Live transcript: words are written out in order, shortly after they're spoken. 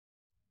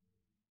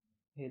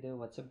Hey there,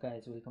 what's up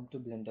guys? Welcome to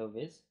Blender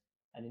Viz,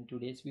 and in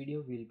today's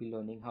video we'll be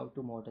learning how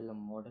to model a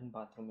modern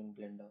bathroom in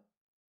Blender.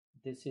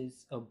 This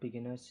is a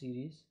beginner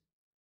series,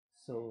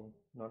 so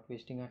not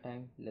wasting our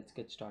time, let's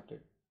get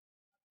started.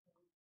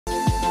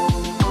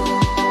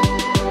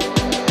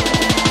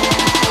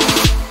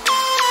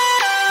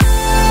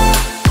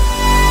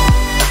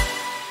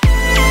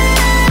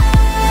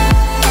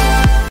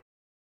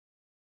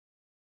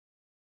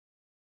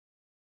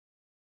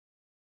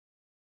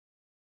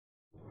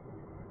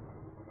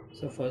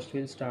 So first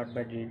we'll start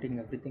by deleting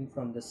everything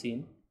from the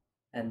scene,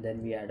 and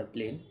then we add a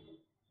plane.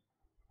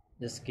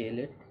 Just scale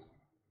it,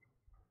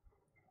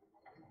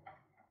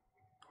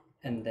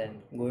 and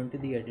then go into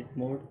the edit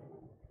mode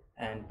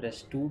and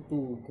press 2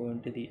 to go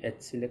into the edge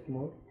select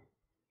mode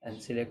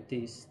and select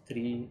these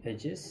three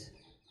edges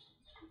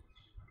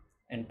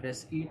and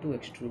press E to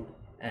extrude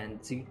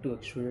and Z to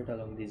extrude it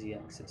along the Z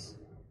axis.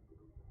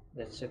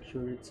 Let's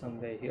extrude it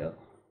somewhere here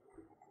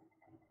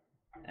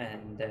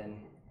and then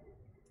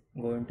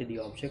go into the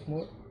object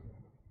mode.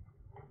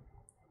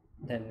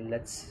 Then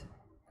let's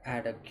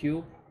add a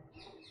cube.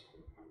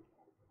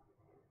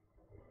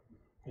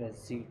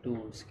 Press Z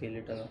to scale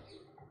it along.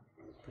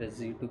 Press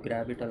Z to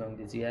grab it along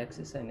the Z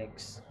axis and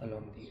X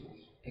along the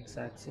X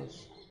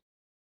axis.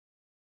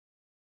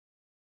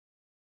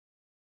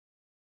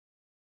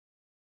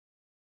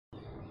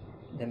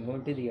 Then go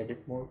into the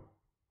edit mode.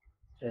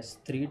 Press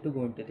 3 to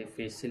go into the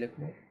face select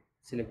mode.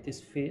 Select this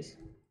face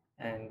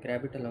and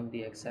grab it along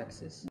the X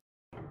axis.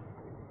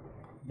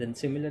 Then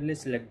similarly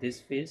select this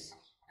face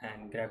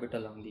and grab it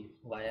along the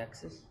Y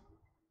axis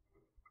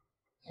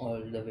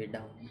all the way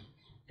down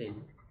till,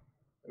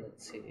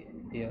 let's say,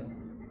 here.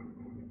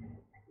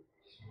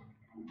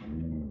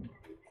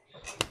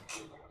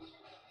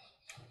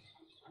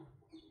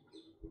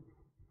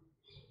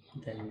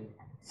 Then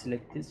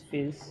select this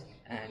face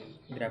and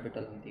grab it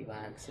along the Y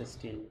axis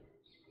till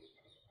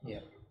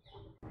here.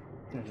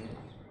 And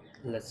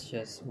let's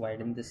just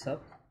widen this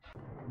up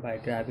by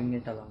grabbing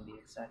it along the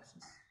X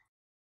axis.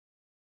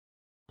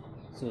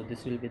 So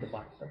this will be the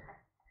bathtub.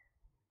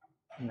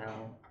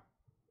 Now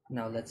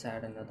let's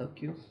add another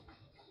cube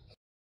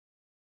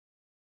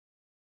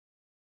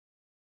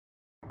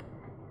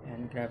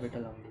and grab it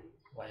along the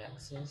Y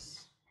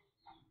axis,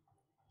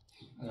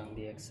 along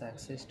the X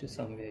axis to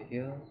somewhere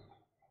here.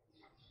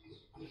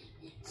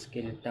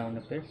 Scale it down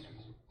a bit.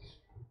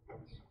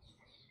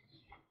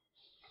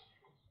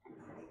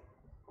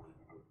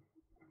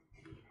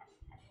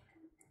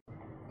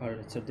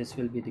 Alright, so this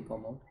will be the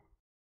commode.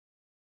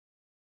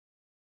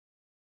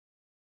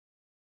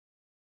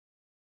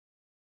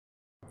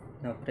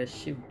 Now press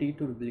Shift D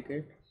to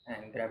duplicate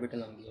and grab it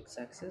along the X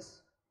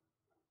axis,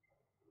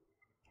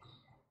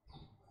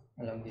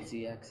 along the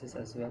Z axis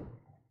as well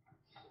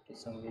to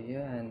somewhere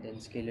here, and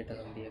then scale it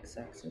along the X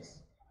axis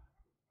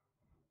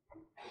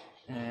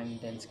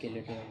and then scale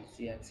it along the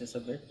Z axis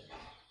a bit.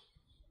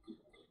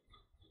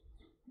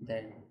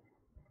 Then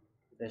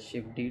press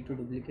Shift D to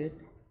duplicate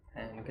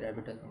and grab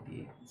it along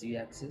the Z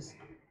axis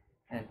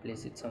and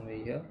place it somewhere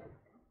here,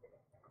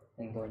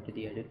 and go into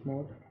the edit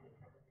mode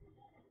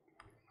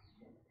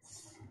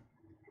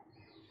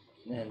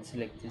and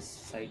select this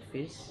side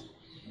face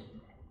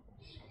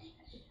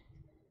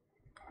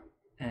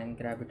and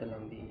grab it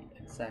along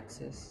the X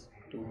axis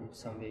to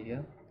somewhere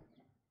here,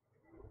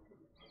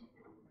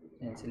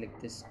 and select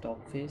this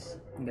top face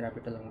and grab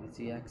it along the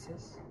Z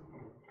axis.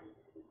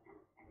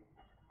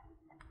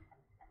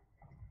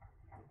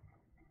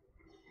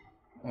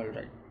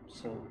 Alright,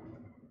 so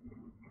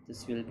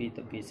this will be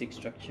the basic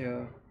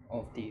structure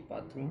of the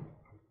bathroom.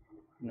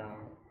 Now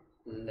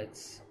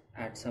let's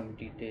add some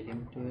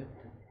detailing to it.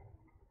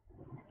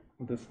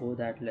 Before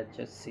that, let's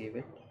just save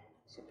it.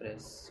 So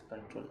press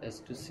Ctrl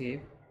S to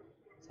save.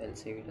 So I'll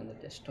save it on the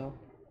desktop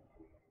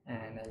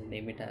and I'll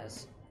name it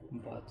as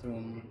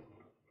bathroom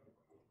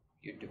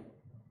YouTube,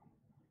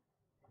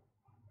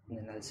 and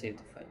then I'll save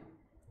the file.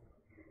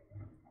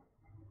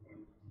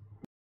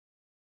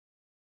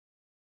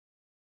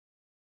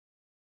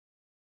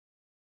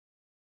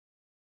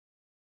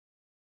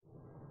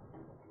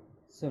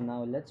 So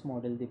now let's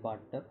model the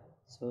bathtub.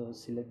 So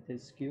select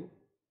this cube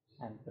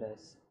and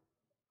press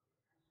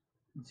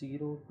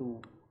 0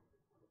 to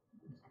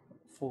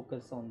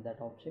focus on that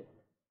object,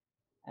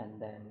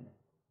 and then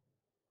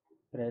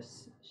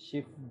press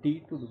Shift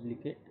D to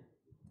duplicate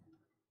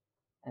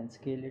and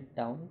scale it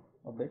down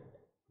a bit.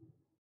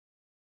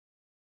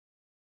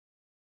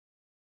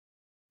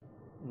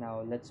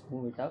 Now let's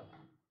move it up.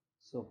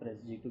 So press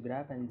G to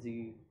grab and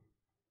Z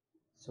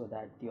so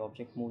that the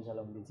object moves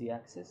along the Z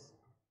axis.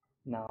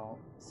 Now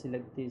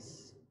select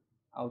this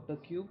outer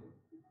cube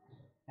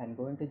and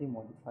go into the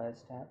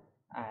modifiers tab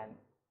and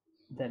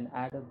then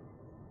add a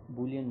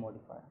boolean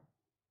modifier.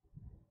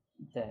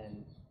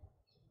 Then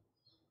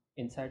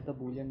inside the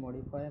boolean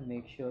modifier,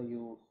 make sure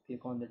you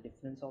click on the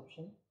difference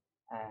option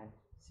and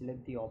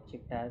select the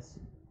object as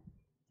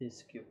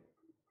this cube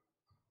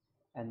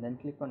and then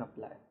click on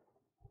apply.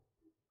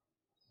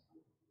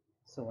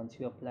 So once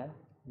you apply,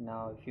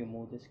 now if you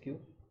move this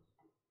cube,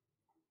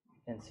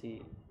 you can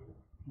see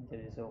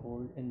there is a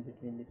hole in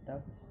between the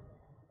tub.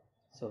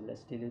 So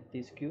let's delete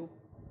this cube.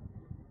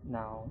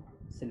 Now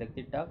select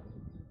the tub,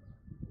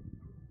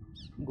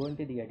 go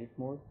into the edit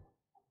mode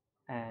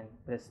and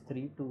press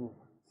 3 to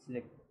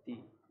select the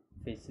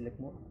face select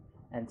mode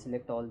and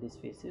select all these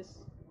faces.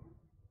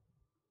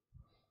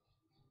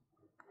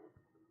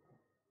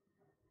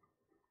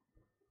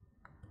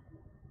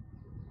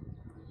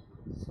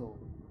 So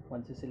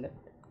once you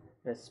select,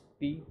 press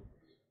P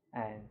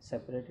and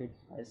separate it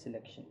by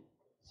selection.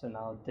 So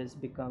now this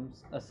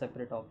becomes a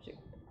separate object.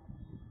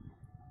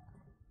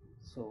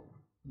 So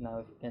now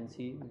if you can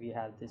see, we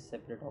have this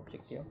separate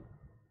object here.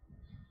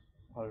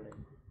 Alright,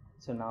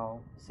 so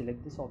now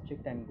select this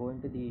object and go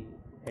into the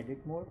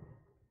edit mode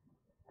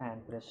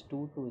and press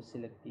 2 to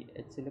select the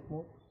edge select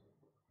mode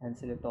and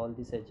select all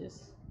these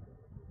edges.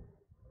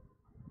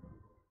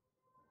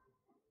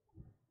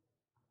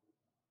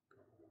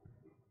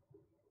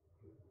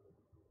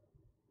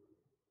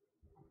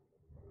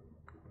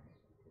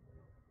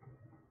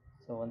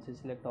 So once you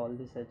select all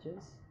these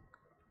edges,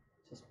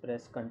 just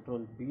press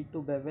Ctrl B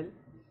to bevel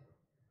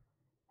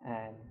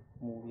and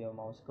move your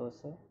mouse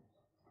cursor.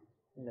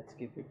 Let's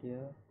keep it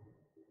here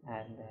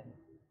and then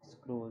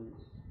scroll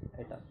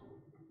it up.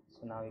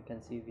 So now you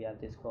can see we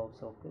have this curved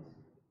surface.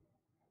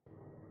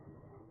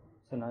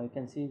 So now you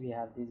can see we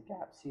have these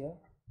gaps here.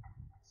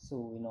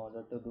 So in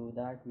order to do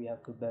that, we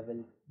have to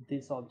bevel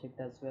this object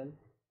as well.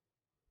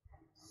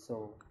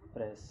 So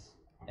press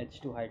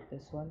H to hide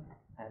this one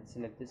and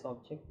select this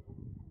object.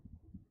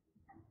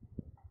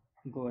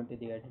 Go into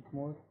the edit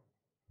mode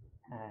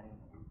and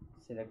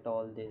select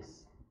all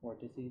these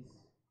vertices.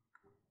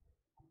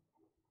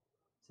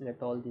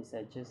 Select all these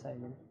edges,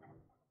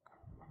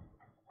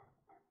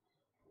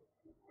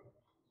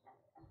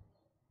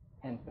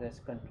 and press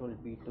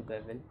Ctrl B to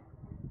bevel.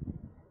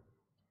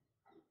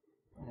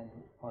 And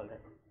alright.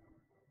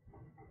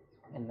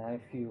 And now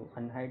if you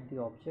unhide the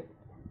object,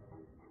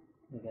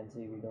 you can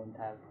see we don't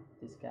have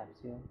these gaps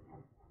here.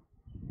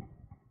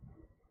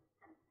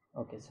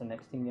 Okay, so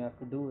next thing you have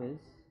to do is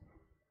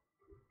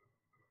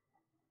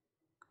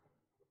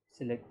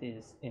select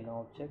this inner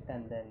object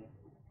and then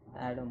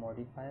add a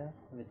modifier,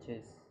 which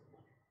is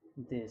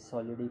this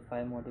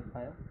solidify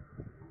modifier,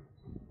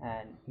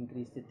 and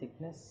increase the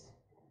thickness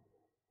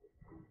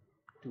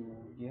to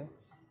here.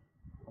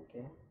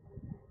 Okay,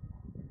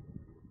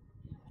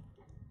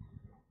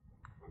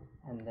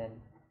 and then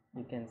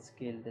you can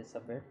scale this a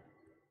bit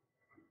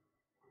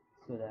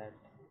so that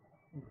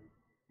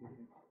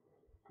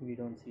we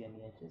don't see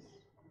any edges.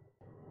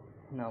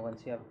 Now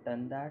once you have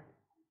done that,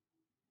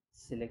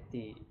 select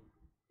the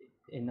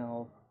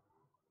inner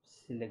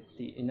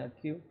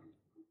cube,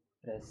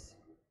 press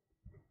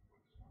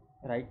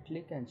right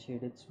click and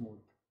shade it smooth.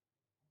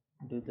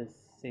 Do the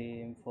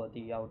same for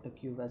the outer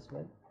cube as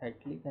well,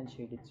 right click and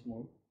shade it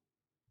smooth.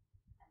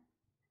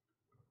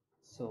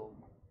 So,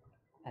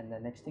 and the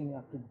next thing you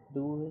have to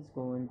do is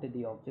go into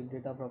the object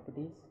data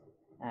properties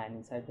and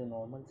inside the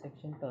normal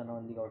section turn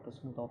on the auto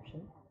smooth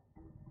option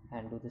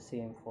and do the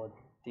same for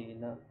the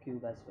inner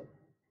cube as well.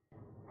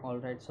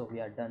 Alright, so we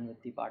are done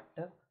with the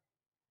bathtub.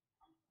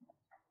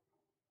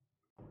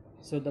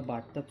 So the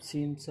bathtub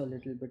seems a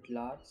little bit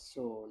large,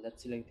 so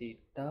let's select the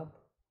tub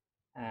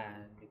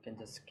and you can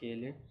just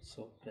scale it.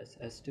 So press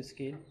S to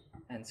scale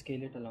and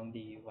scale it along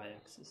the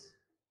y-axis.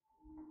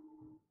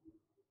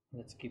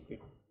 Let's keep it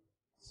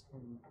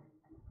so,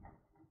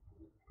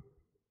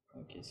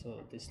 okay, so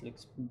this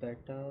looks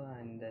better,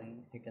 and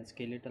then you can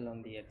scale it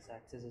along the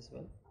x-axis as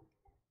well.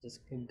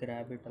 Just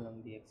grab it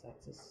along the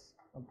x-axis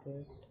a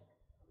bit,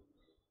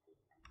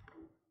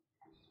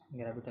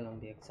 grab it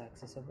along the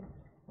x-axis a bit.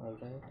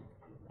 Alright,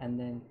 and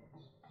then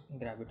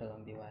grab it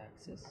along the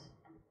y-axis.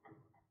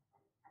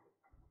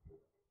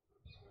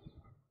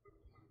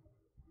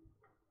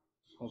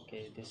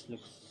 Okay, this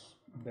looks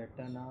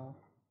better now.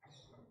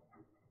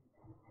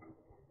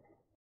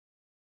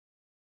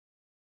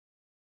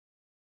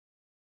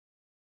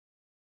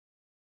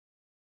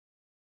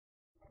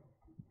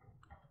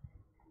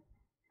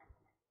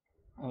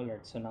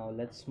 Alright, so now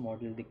let's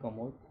model the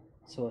commode.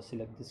 So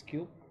select this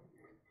cube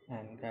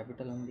and grab it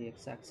along the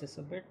x-axis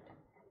a bit,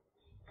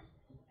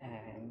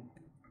 and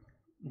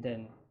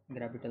then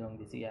grab it along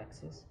the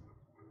z-axis,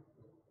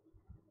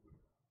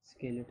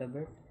 scale it a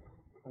bit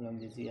along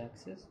the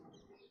z-axis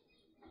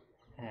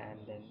and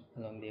then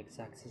along the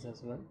x-axis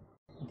as well.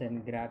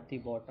 Then grab the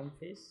bottom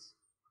face,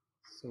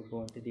 so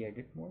go into the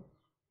edit mode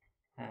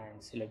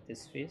and select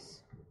this face.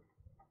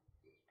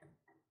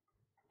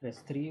 Press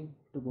 3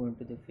 to go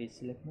into the face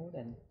select mode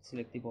and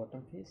select the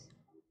bottom face,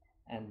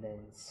 and then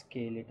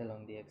scale it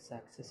along the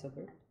x-axis a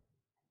bit.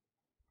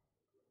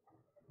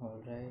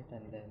 Alright,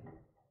 and then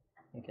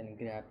you can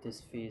grab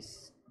this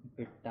face a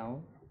bit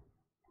down.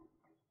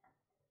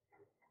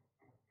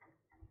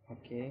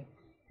 Okay,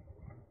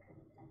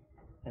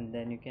 and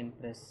then you can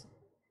press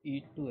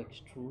E to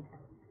extrude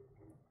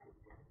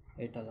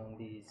it along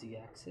the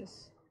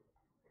z-axis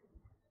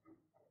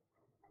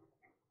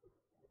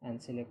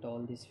and select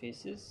all these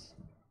faces.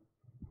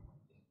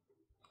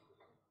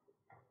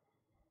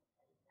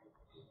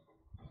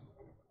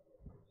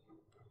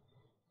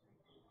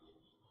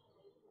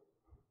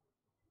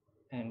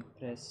 and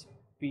press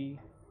P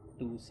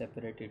to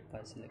separate it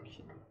by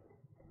selection,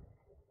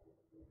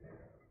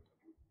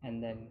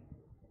 and then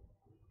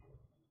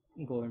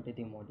go into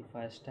the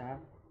modifiers tab,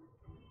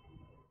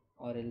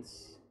 or else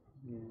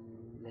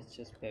let's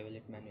just bevel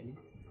it manually.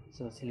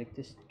 So select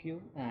this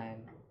cube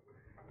and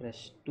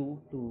press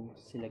 2 to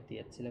select the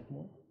edge select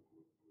mode,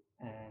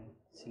 and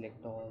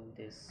select all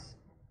these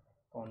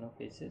corner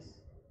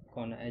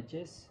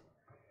edges,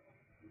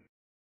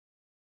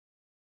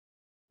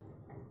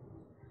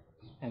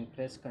 and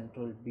press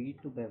Ctrl B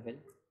to bevel.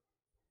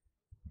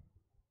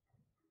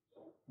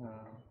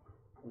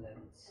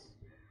 Let's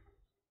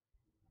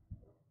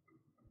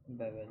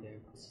bevel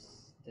it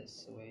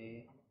this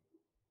way,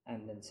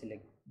 and then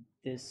select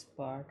this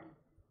part,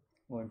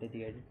 go into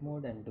the edit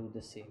mode and do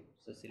the same.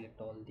 So select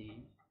all the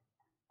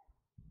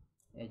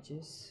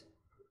edges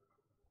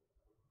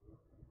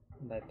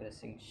by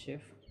pressing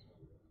shift,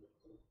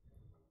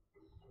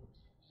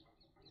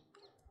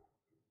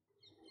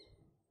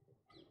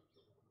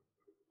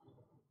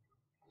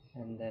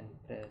 and then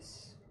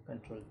press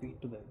Ctrl B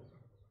to bevel.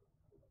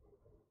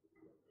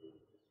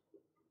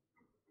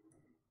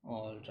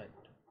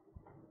 Alright,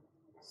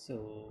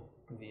 so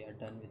we are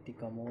done with the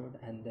commode,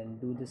 and then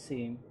do the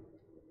same.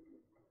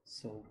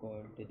 So go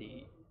into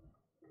the,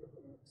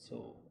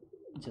 so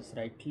just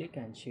right click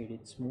and shade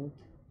it smooth,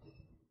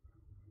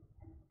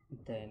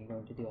 then go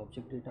into the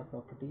object data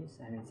properties,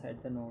 and inside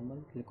the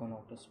normal click on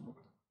auto smooth.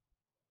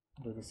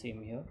 Do the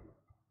same here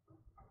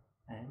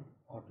and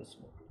auto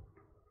smooth.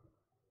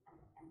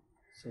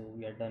 So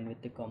we are done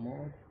with the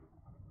commode.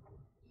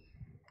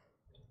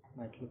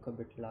 Might look a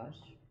bit large,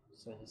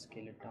 so just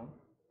scale it down.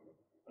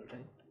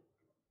 Alright,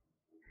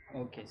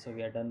 okay, so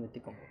we are done with the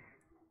commode.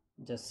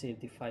 Just save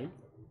the file.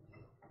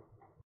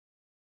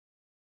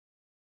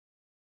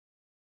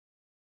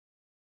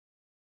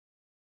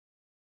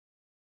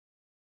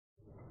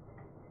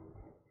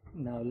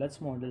 Now let's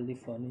model the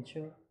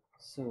furniture.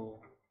 So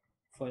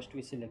first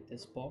we select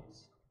this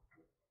box,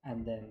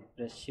 and then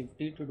press Shift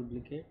D to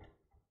duplicate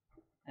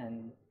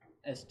and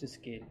S to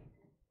scale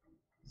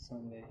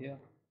somewhere here.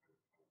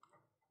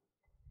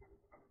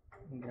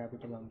 Grab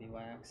it along the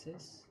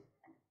y-axis,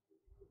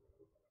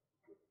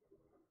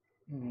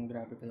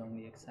 grab it along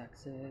the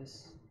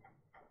x-axis,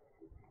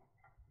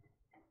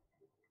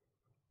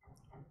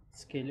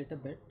 scale it a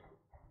bit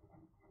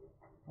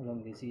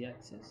along the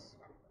z-axis.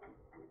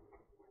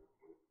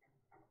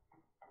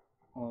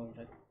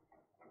 Alright,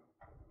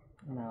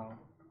 now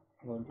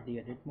go into the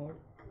edit mode,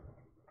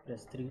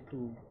 press 3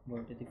 to go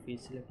into the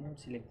face select mode,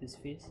 select this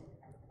face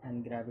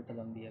and grab it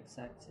along the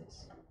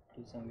x-axis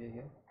to somewhere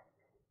here.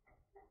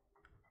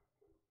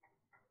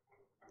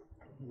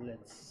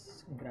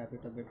 Let's grab it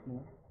a bit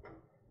more,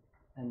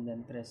 and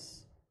then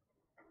press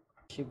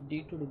Shift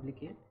D to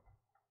duplicate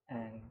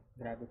and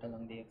grab it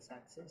along the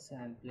x-axis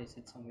and place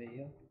it somewhere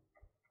here.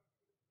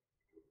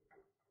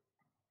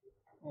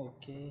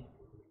 Okay,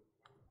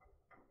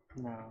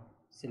 now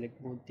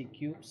select both the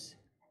cubes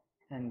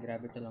and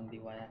grab it along the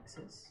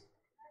y-axis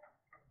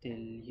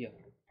till here.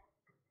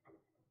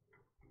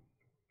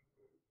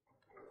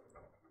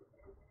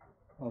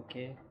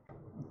 Okay,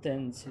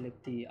 then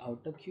select the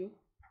outer cube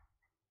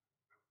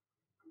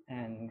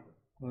and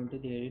go into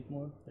the edit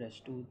mode, press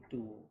 2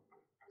 to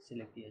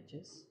select the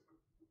edges.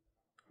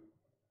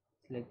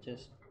 Select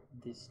just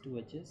these two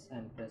edges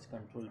and press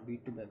Ctrl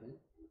B to bevel.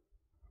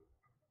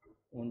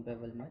 Won't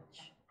bevel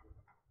much.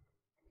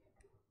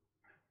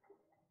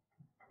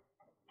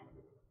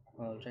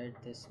 Alright,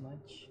 this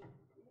much.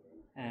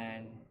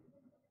 And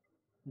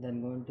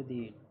then go into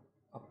the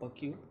upper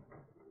cube,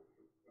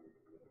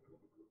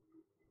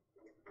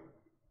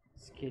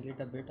 scale it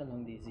a bit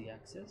along the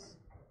z-axis,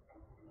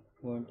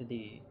 go into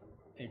the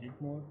edit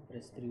mode,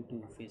 press 3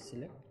 to face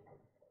select,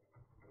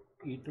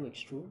 E to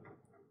extrude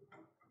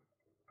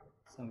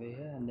somewhere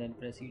here, and then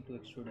press E to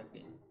extrude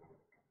again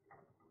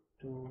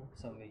to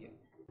somewhere here.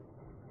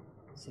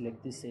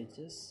 Select these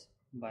edges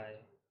by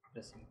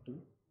pressing 2,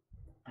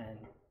 and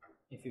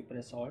if you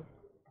press Alt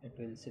it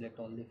will select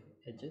all the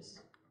edges.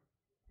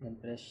 Then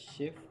press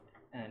Shift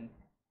and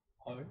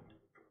Alt,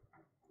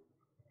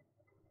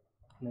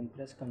 then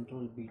press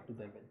Ctrl B to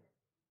bevel.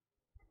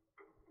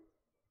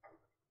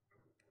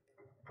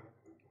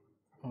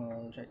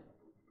 Alright,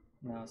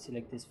 now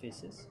select these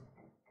faces.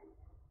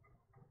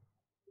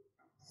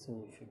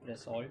 So if you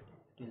press Alt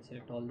it will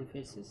select all the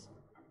faces,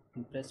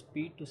 and press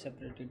P to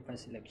separate it by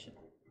selection.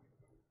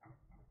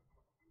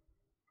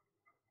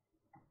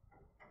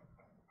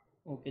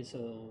 Okay,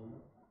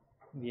 so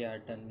we are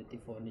done with the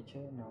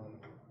furniture. Now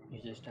you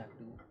just have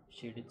to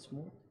shade it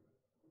smooth.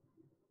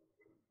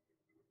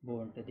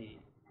 Go into the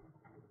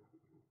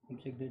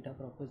object data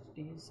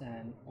properties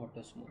and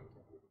auto smooth.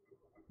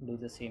 Do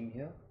the same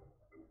here,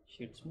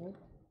 shade smooth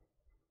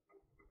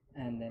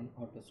and then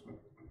auto smooth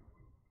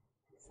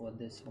for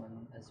this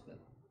one as well.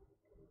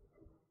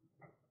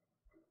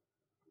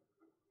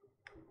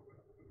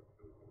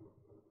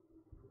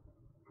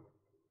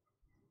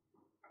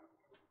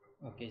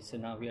 Okay, so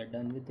now we are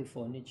done with the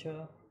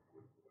furniture.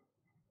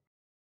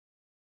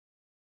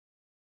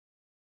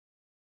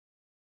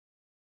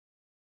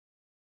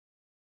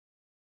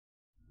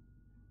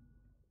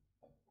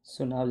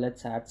 So now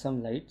let's add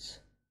some lights.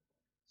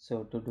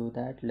 So to do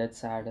that,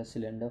 let's add a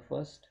cylinder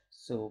first.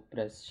 So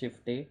press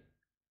Shift A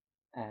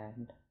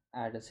and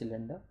add a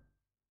cylinder.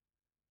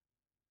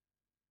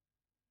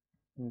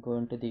 And go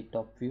into the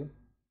top view,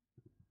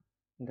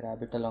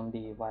 grab it along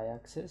the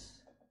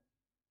y-axis,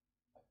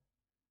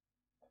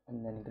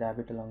 and then grab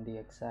it along the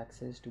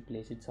x-axis to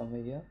place it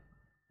somewhere here,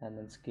 and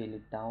then scale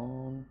it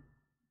down,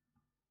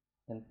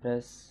 then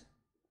press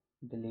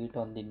delete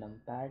on the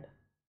numpad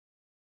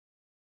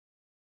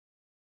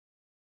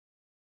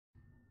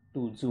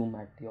to zoom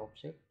at the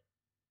object.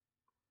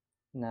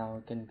 Now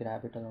you can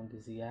grab it along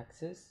the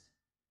z-axis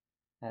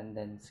and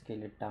then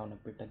scale it down a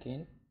bit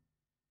again.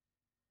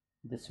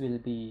 This will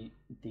be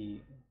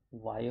the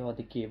wire or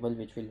the cable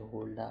which will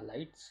hold our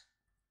lights.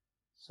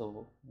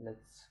 So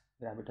let's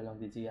grab it along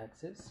the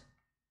z-axis,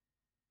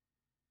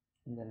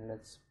 and then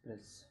let's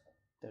press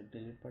the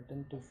delete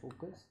button to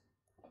focus.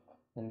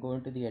 Then go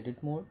into the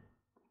edit mode,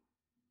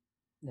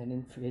 then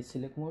in face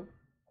select mode,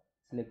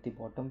 select the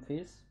bottom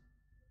face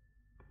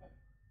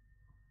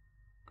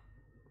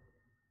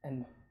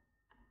and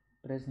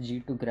press G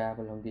to grab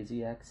along the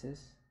Z axis.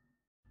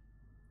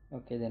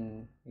 Okay,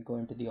 then we go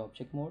into the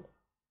object mode.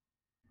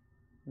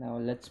 Now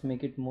let's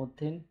make it more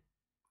thin.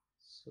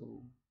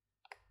 So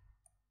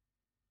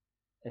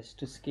S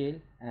to scale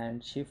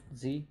and Shift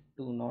Z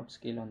to not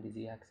scale on the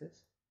Z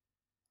axis.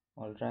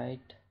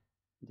 Alright,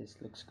 this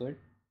looks good.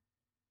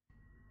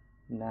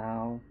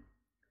 Now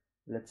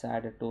let's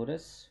add a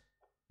torus.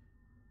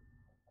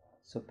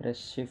 So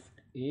press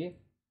Shift A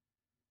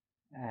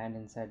and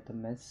inside the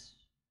mesh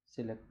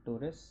select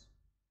torus.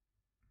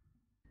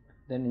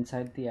 Then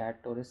inside the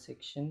add torus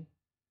section,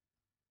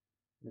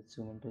 let's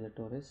zoom into the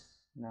torus.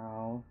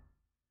 Now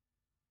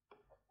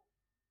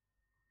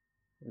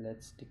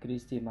let's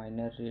decrease the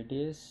minor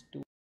radius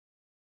to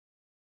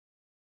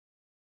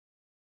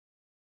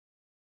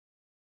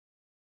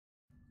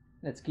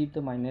let's keep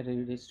the minor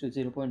radius to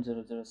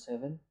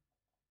 0.007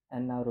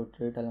 and now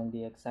rotate along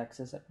the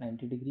x-axis at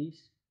 90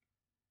 degrees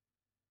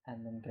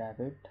and then grab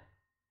it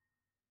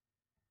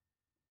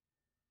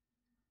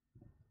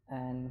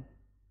and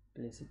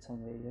place it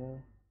somewhere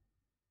here.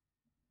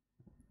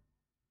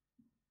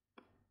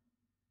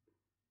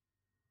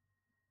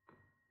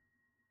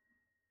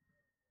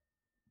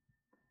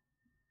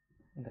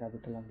 Grab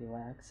it along the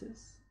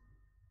y-axis.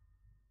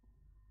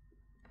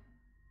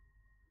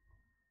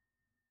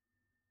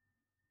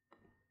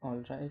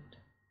 Alright,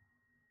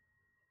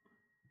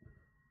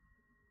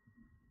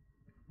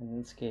 and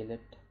then scale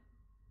it.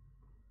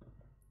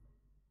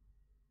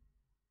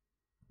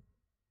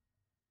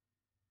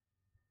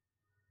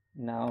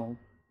 Now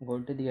go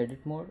to the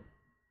edit mode,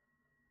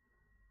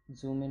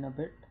 zoom in a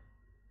bit,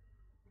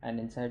 and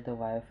inside the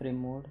wireframe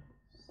mode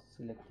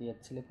select the edge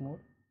select mode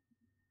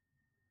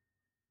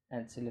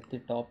and select the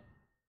top,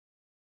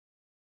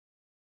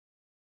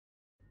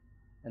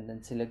 and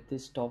then select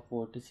this top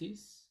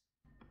vertices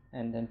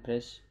and then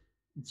press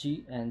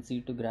G and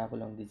Z to grab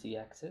along the Z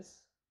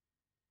axis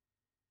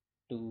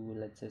to,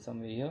 let's say,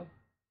 somewhere here.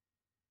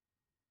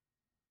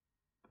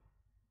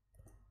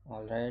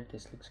 Alright,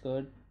 this looks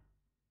good,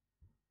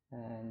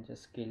 and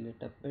just scale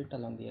it a bit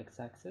along the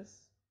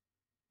x-axis.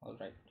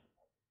 Alright,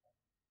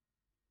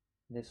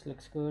 this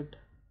looks good.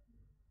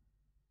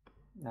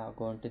 Now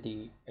go into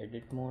the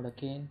edit mode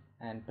again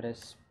and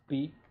press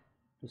P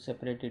to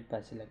separate it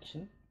by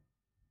selection.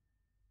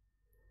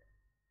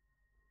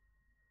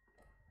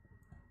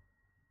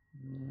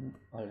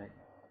 Alright,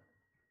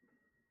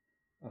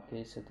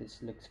 okay, so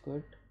this looks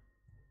good.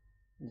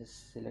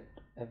 Just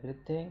select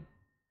everything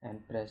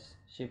and press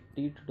Shift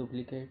T to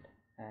duplicate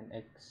and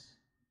X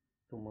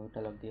to move it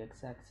along the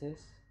x-axis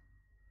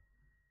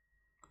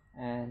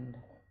and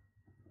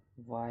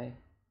Y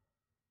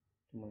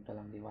to move it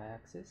along the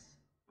y-axis.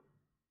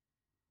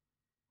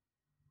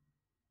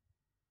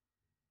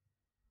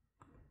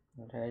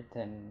 Alright,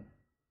 then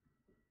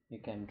you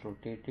can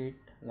rotate it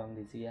along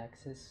the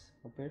z-axis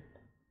a bit.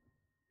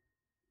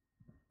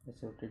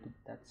 Let's rotate it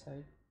that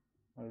side.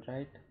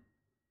 Alright,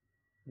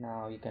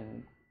 now you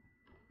can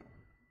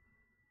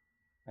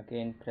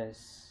again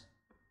press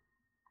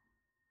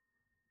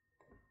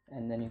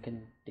and then you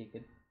can take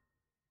it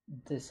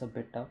this a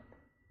bit up,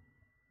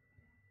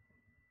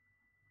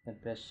 then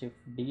press Shift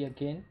D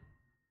again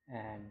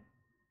and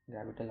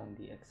grab it along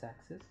the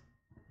x-axis,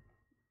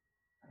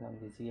 along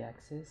the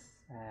z-axis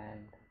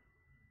and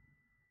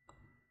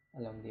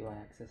along the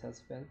y-axis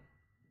as well,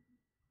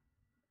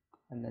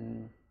 and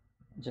then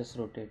just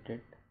rotate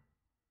it.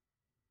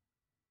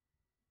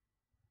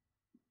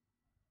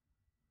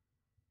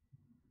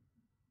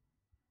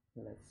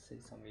 Let's say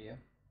some here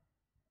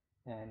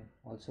and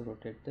also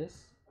rotate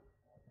this.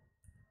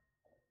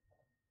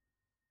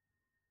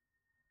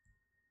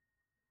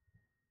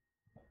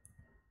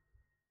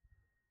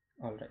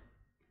 Alright,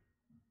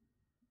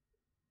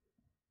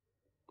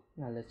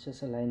 now let's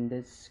just align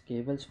this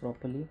cables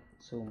properly,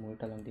 so move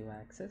it along the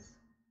y-axis.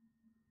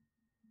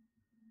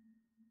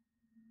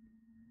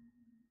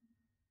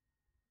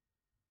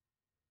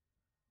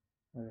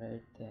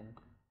 Alright, then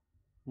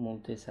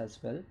move this as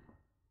well.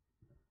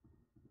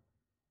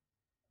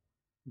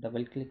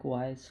 double click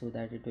Y so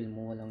that it will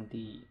move along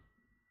the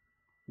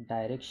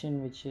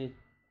direction which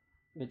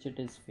it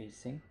is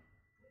facing.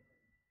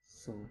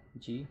 So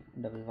G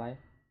double Y.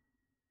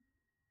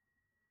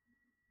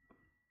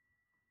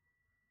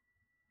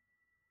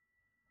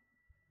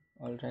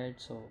 Alright,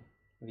 so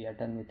we are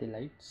done with the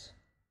lights.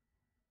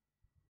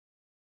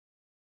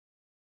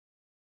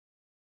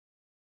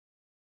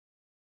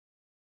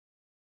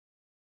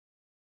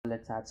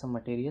 Let's add some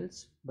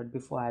materials, but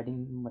before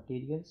adding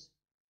materials,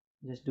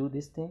 just do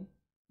this thing.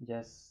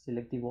 Just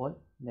select the wall,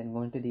 then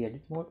go into the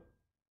edit mode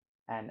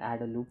and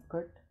add a loop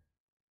cut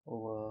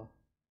over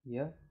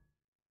here,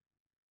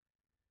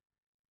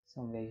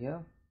 somewhere here,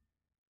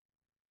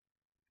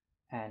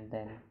 and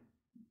then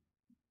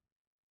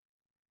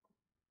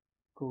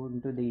go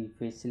into the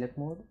face select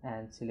mode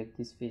and select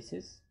these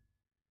faces.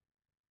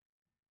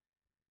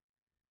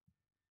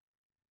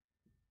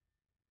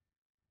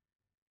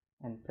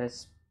 And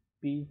press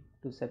P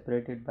to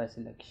separate it by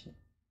selection.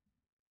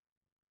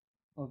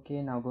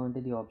 Okay, now go into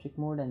the object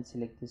mode and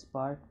select this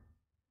part.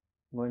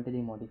 Go into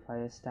the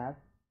modifiers tab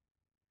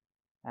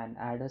and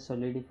add a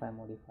solidify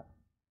modifier.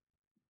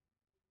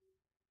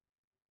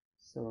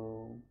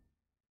 So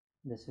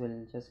this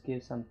will just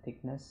give some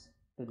thickness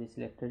to the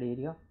selected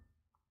area.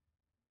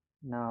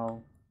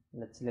 Now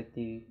let's select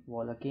the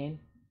wall again,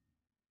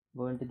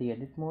 go into the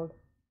edit mode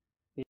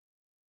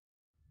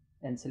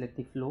and select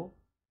the flow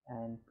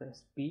and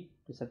press P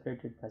to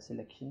separate it by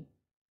selection,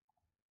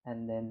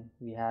 and then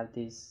we have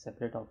this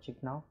separate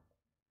object now.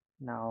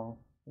 Now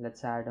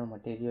let's add a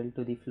material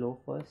to the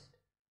flow first.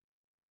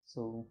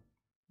 So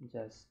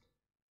just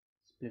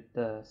split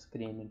the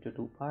screen into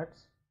two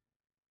parts,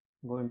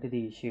 go into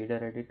the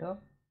shader editor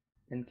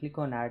and click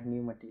on add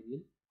new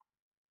material.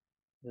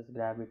 Just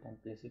grab it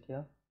and place it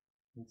here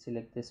and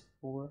select this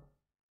four,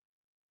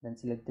 then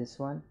select this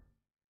one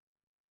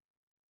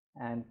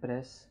and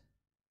press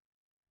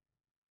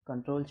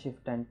Ctrl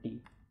Shift and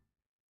T.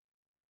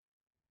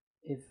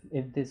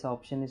 If this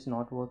option is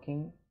not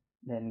working,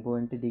 then go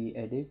into the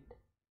edit.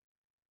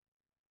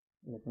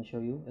 Let me show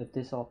you. If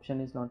this option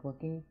is not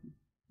working,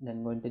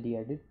 then go into the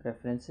edit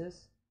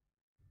preferences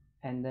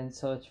and then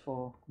search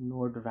for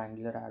Node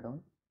Wrangler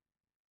add-on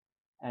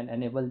and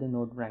enable the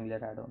Node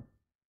Wrangler add-on.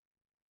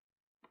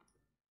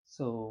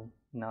 So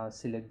now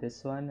select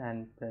this one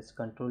and press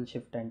Ctrl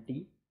Shift and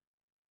T.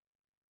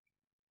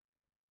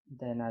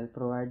 Then I'll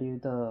provide you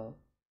the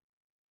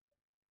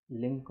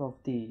link of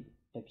the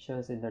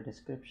textures in the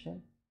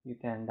description. You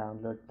can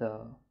download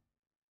the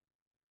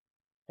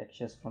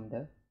textures from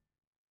there.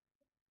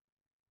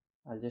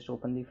 I'll just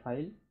open the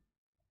file.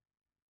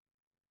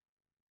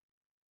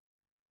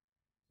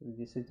 So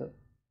this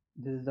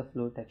is the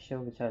flow texture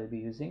which I'll be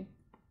using.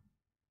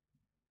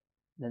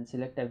 Then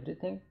select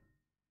everything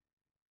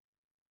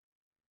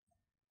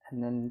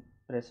and then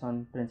press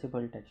on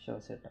principal texture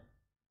setup.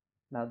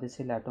 Now this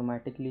will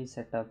automatically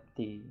set up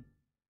the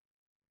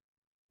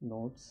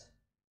nodes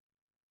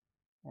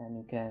and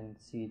you can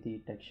see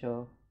the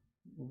texture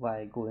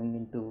by going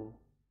into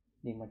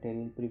the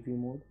material preview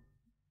mode.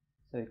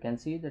 So you can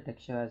see the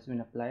texture has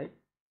been applied,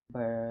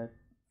 but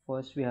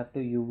first we have to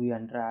UV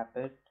unwrap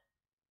it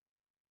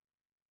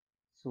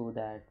so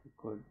that we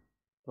could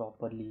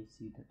properly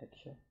see the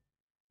texture.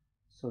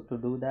 So to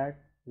do that,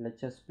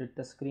 let's just split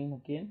the screen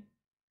again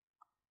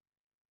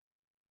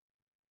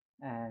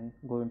and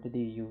go into the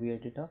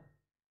UV editor.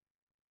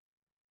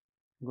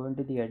 Go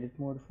into the edit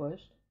mode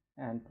first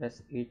and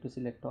press A to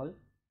select all.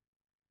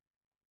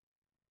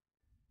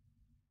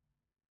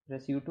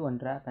 Press U to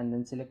unwrap and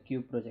then select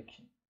cube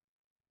projection.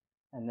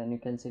 And then you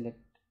can select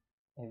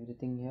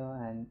everything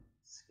here and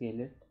scale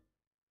it.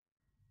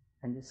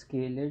 And just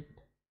scale it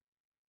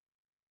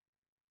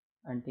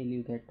until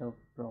you get a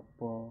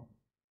proper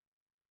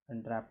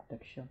unwrapped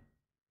texture.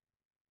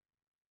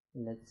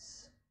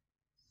 Let's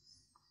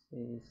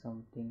say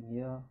something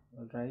here.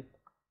 Alright,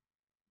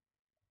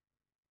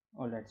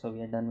 so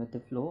we are done with the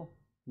flow.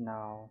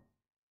 Now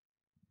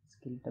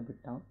scale it a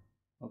bit down.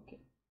 Okay,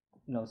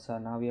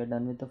 now we are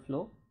done with the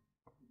flow.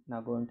 Now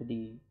go into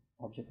the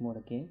object mode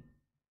again.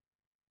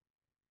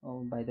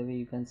 Oh, by the way,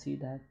 you can see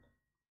that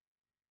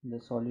the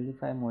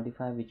solidify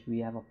modifier which we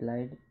have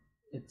applied,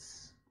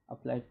 it's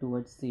applied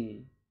towards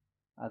the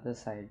other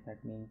side.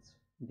 That means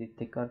the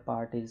thicker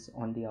part is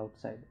on the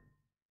outside.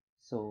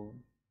 So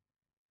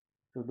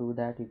to do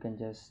that, you can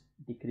just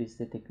decrease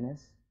the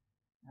thickness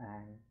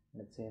and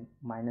let's say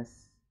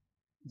minus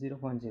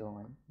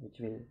 0.01, which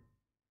will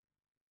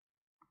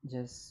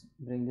just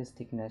bring this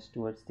thickness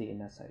towards the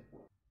inner side.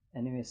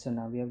 Anyway, so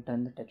now we have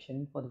done the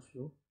texturing for the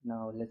flow.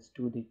 Now let's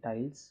do the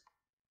tiles.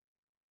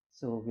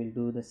 So we'll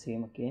do the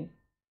same again.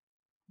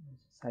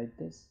 Let's hide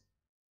this.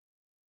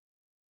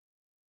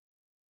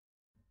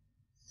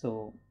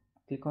 So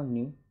click on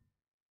new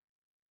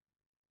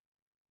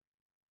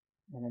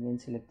and again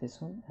select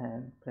this one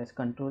and press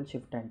Ctrl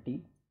Shift and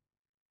T.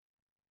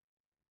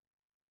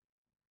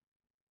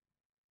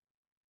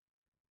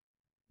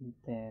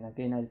 Then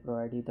again I'll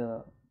provide you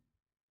the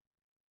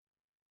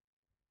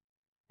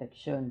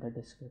texture in the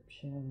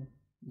description.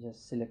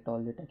 Just select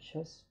all the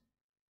textures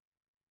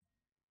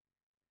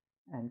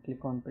and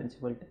click on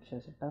principal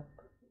texture setup.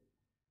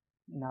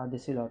 Now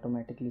this will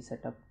automatically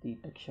set up the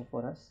texture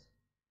for us.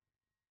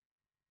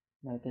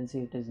 Now you can see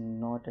it is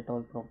not at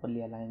all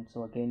properly aligned,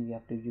 so again we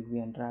have to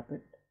UV unwrap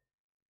it.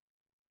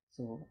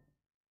 So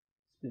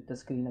split the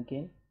screen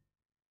again,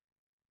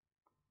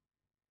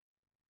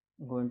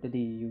 go into the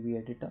UV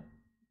editor,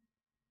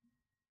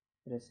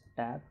 press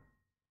tab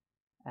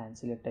and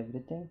select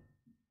everything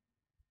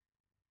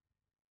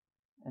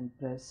and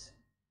press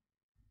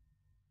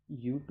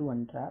U to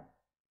unwrap,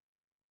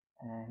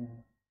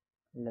 and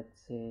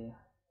let's say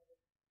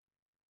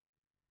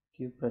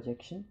cube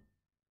projection,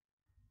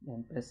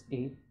 then press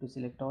A to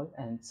select all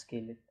and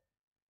scale it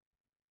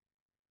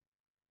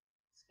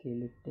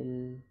till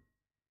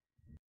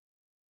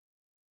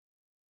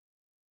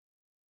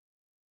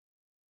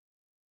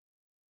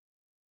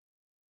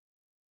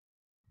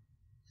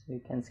so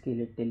you can scale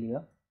it till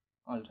here.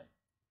 Alright,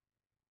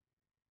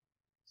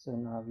 so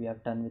now we are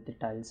done with the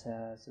tiles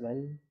as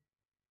well,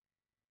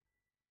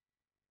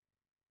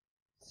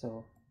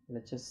 so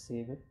let's just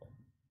save it.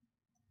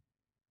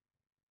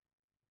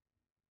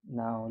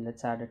 Now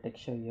let's add a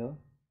texture here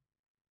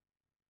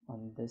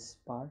on this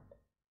part.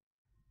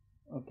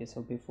 Okay,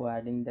 so before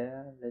adding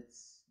there,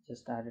 let's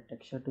just add a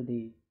texture to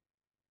the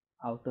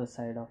outer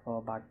side of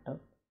our bathtub,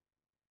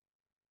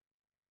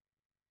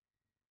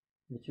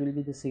 which will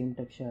be the same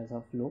texture as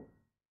our flow.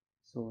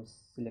 So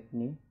select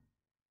new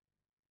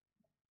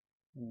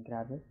and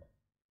grab it,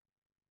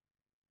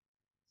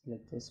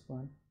 select this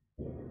one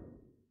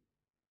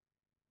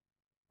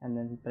and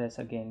then press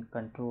again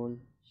Ctrl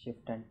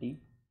Shift and T.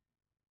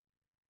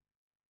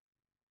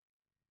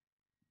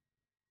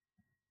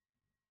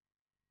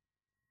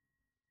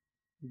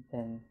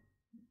 Then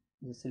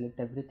just select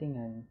everything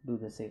and do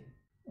the same.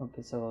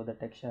 Okay, so the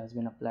texture has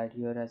been applied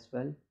here as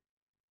well.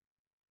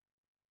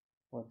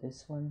 For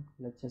this one,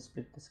 let's just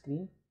split the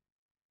screen.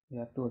 You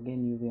have to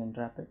again UV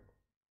unwrap it.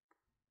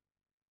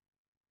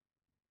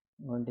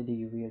 Go into the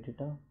UV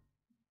editor,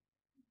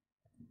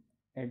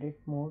 edit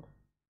mode,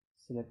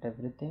 select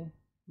everything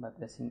by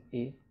pressing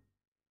A,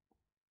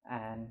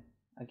 and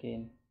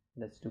again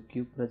let's do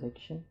cube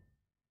projection.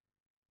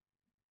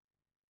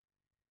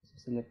 So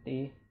select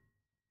A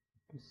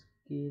to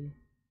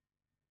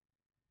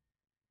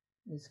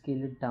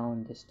scale it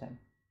down this time.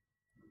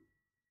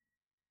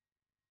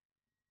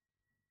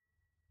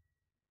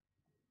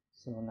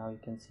 So now you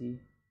can see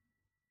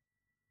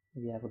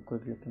we have a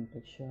good looking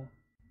texture.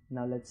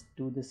 Now let's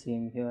do the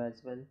same here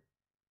as well.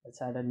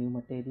 Let's add a new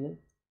material,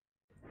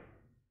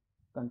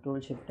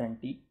 Ctrl Shift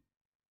and T,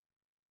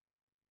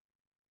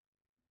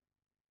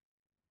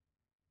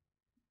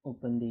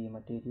 open the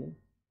material.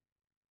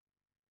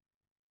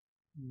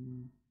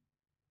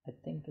 I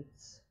think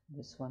it's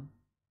this one.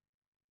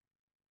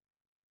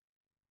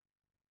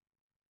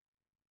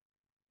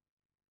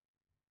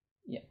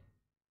 Yeah,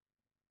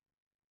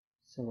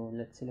 so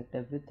let's select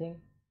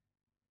everything,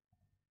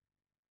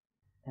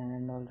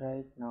 and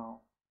alright,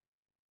 now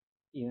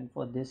even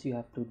for this you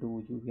have to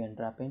do UV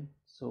unwrapping.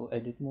 So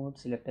edit mode,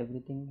 select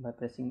everything by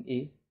pressing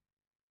A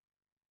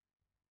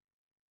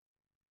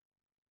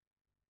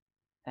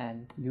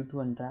and U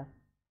to unwrap,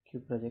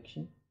 cube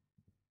projection,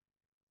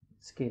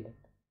 scale it.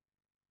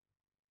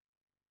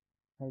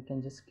 I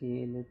can just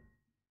scale it,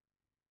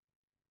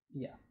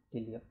 yeah,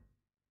 till here.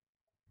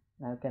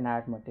 Now you can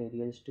add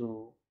materials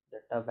to the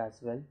tub as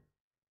well,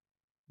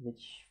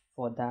 which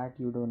for that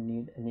you don't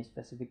need any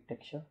specific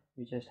texture.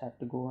 You just have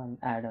to go and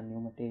add a new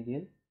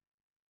material,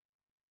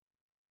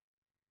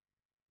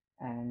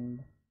 and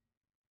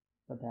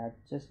for that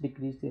just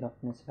decrease the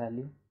roughness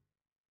value,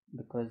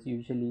 because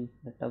usually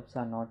the tubs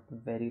are not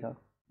very rough,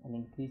 and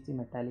increase the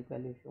metallic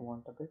value if you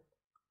want a bit.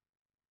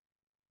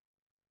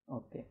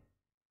 Okay,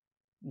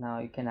 now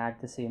you can add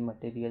the same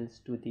materials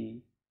to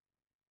the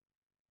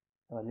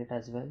toilet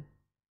as well,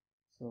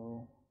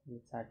 so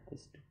let's add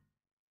this too.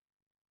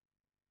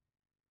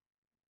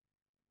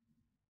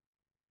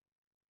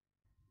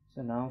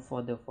 So now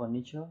for the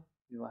furniture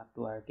you have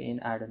to again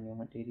add a new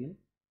material.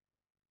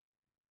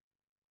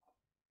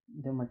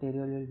 The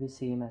material will be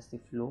same as the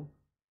flow,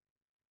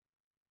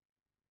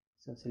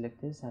 so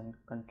select this and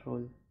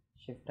Ctrl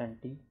Shift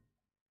and T.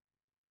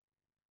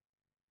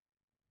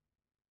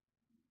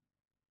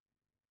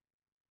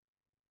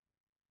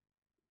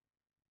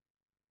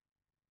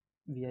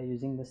 We are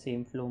using the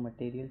same flow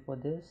material for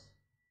this,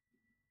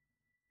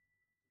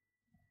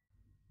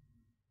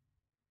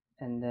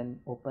 and then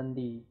open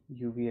the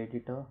UV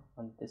editor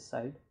on this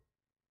side,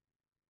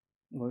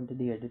 go into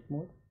the edit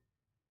mode,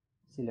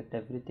 select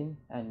everything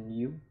and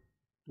U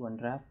to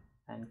unwrap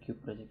and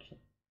cube projection.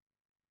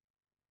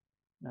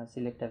 Now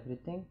select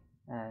everything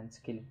and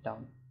scale it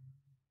down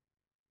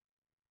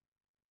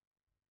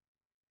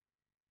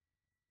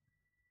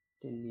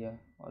till here.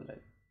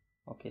 Alright,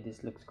 okay,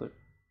 this looks good.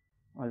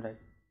 Alright,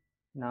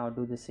 now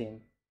do the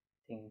same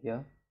thing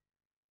here.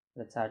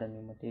 Let's add a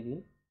new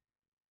material,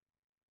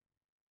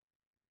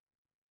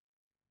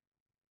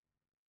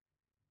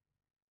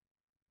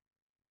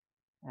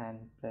 and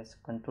press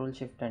Ctrl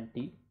Shift and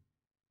T.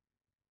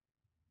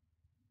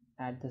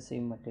 Add the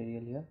same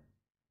material here,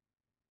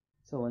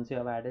 So once you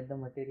have added the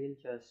material,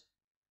 just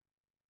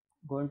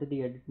go into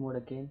the edit mode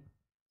again,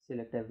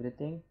 select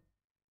everything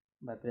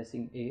by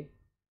pressing A,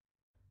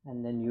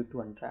 and then U to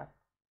unwrap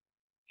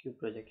cube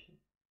projection.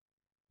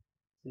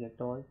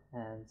 Select all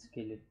and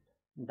scale it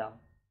down.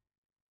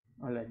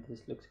 Alright,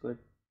 this looks good.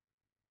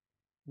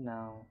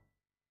 Now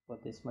for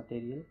this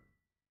material,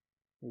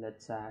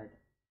 let's add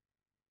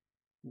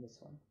this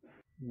one.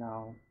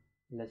 Now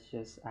let's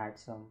just add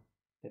some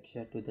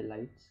texture to the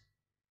lights.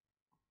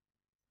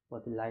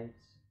 For the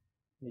lights,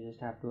 you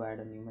just have to add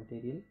a new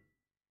material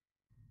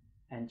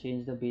and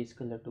change the base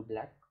color to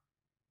black.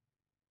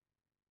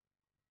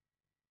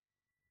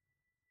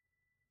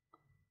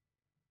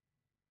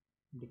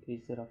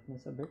 Decrease the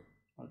roughness a bit.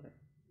 Alright,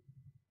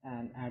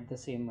 and add the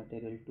same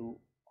material to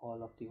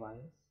all of the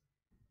wires.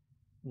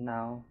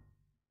 Now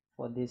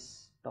for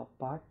this top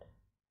part,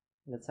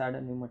 let's add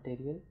a new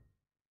material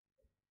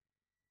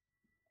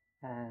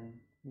and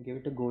give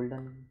it a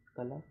golden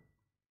color,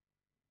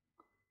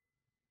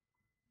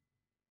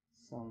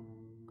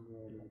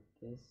 somewhere like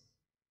this,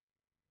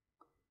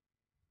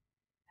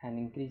 and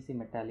increase the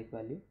metallic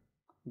value,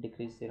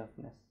 decrease the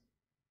roughness,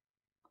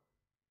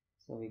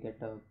 so we get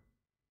a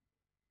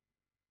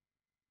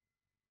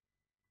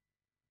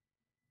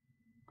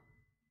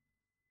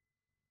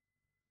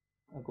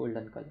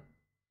golden color.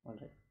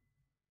 Alright,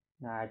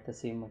 now add the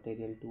same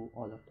material to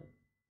all of them.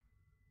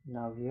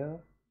 Now here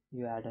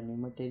you add a new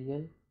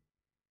material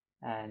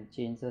and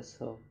change the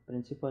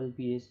principal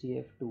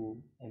BHDF to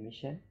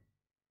emission.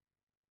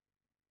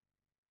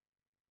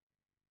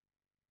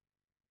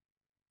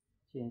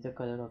 Change the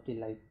color of the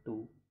light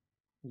to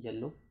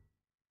yellow,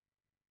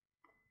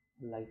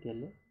 light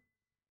yellow,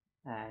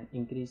 and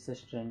increase the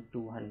strength to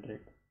 100,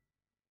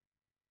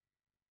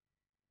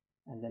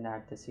 and then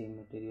add the same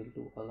material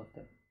to all of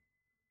them.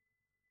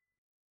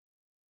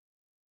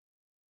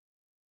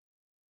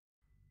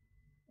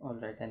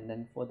 Alright, and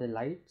then for the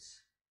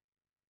lights,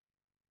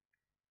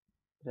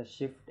 press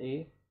Shift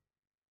A,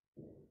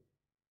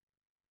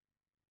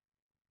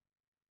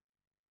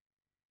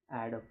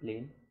 add a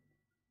plane,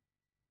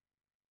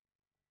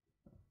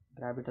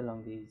 grab it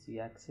along the Z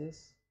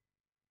axis,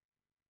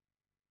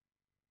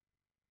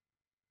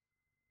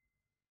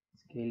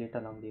 scale it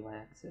along the Y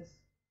axis,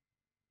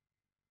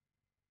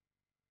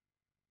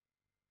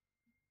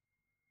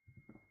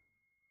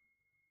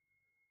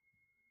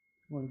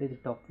 go into the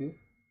top view,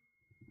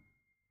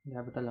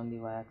 grab it along the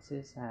Y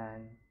axis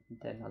and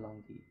then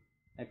along the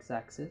X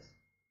axis.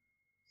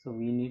 So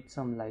we need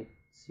some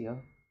lights here,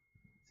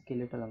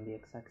 scale it along the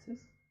X axis,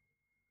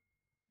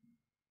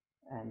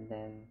 and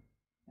then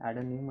add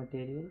a new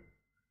material,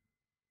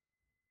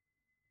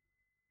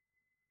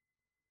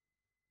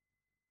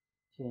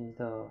 change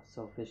the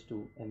surface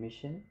to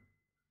emission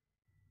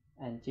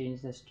and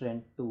change the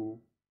strength to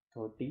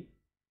 30.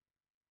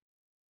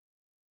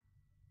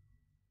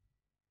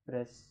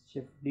 Press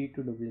Shift D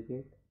to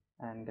duplicate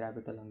and grab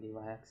it along the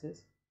Y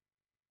axis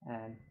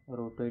and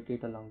rotate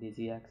it along the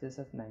Z axis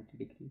at 90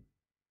 degree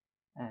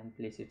and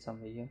place it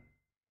somewhere here.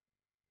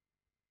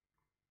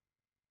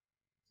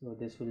 So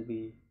this will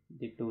be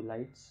the two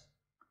lights,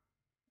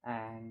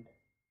 and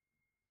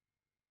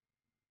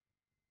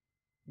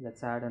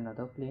let's add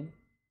another plane,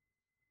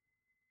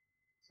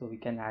 so we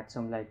can add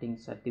some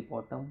lightings at the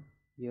bottom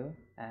here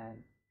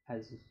and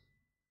as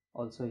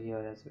also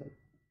here as well.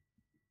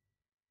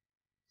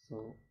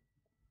 So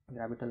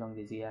grab it along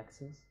the Z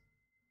axis,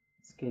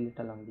 scale it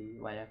along the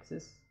Y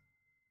axis,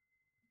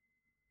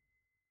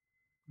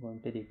 go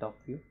into the top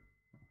view,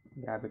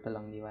 grab it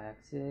along the Y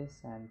axis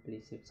and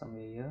place it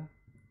somewhere here,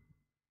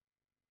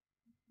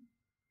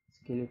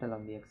 scale it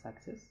along the X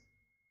axis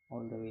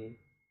all the way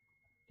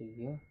till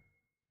here.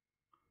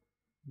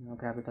 Now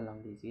grab it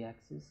along the Z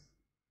axis,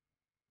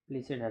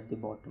 place it at the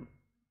bottom.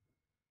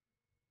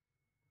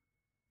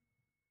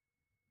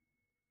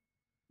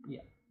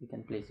 Yeah, you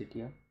can place it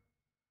here.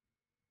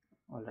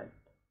 Alright,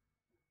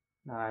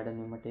 now add a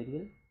new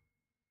material,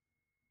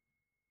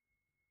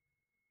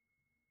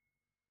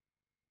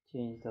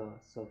 change the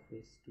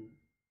surface to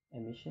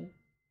emission,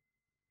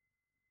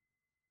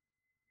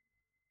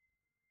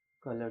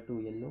 color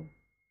to yellow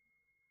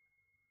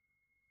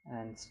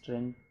and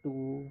strength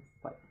to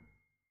 5,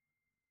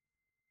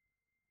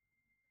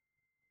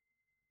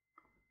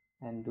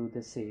 and do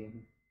the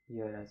same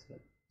here as well.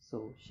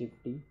 So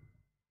Shift D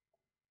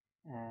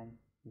and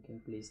you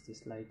can place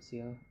these lights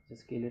here,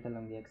 just scale it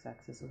along the X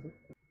axis a bit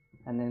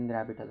and then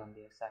grab it along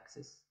the X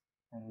axis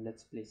and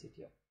let's place it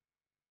here.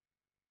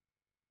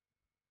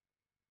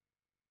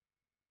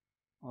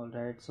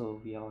 Alright, so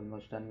we are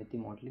almost done with the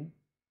modeling.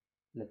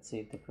 Let's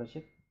save the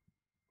project.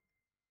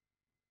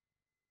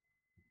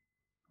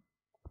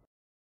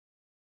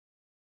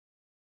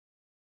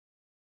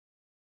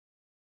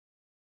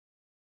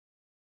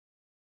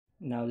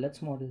 Now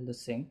let's model the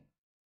sink.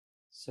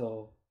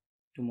 So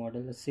to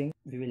model the sink,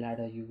 we will add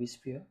a UV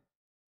sphere.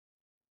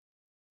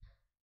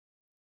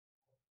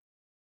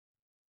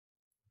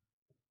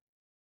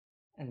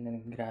 And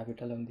then grab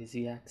it along the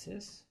Z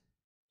axis.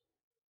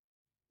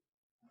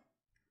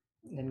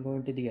 Then go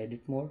into the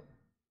edit mode.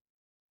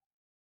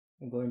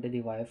 go into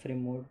the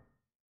wireframe mode,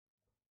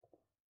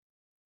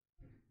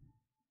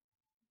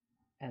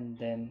 and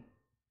then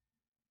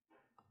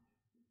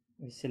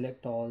we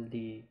select all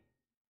the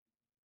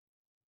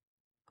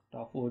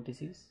top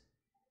vertices,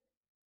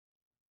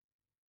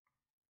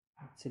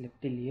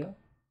 select till here,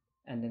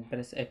 and then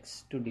press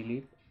X to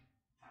delete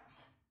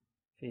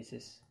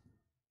faces.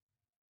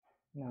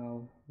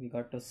 Now we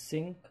got to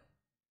sync,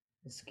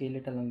 scale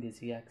it along the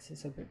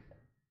z-axis a bit,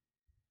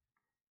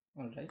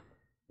 alright,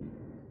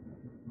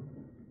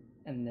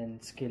 and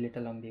then scale it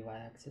along the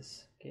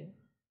y-axis. Okay,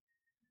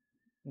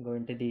 go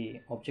into the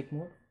object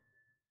mode,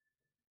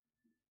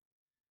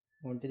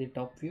 go into the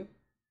top view,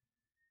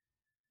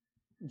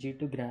 G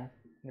to grab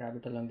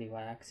it along the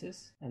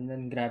y-axis, and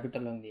then grab it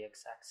along the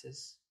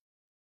x-axis,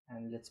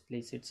 and let's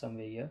place it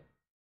somewhere here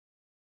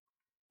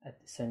at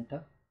the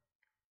center.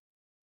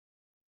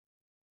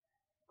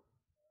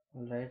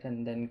 Alright,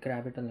 and then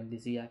grab it along the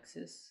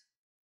z-axis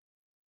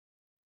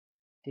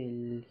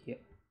till here.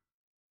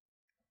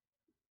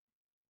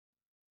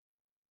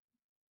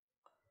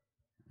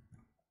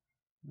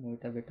 Move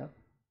it a bit up,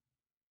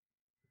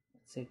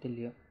 let's say till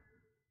here.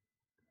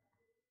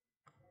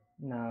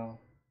 Now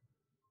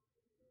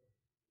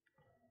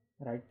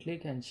right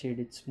click and shade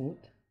it smooth,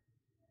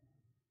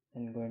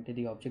 then go into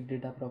the object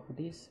data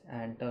properties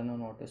and turn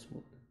on auto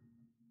smooth.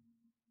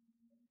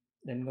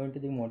 Then go into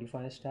the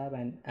modifiers tab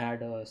and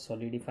add a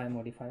solidify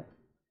modifier.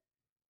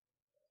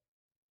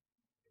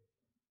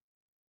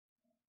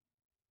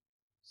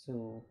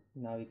 So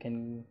now you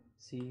can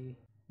see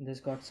this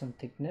got some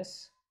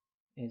thickness.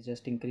 It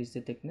just increase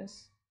the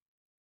thickness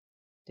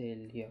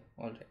till here.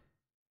 Alright.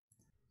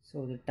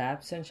 So the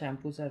tabs and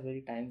shampoos are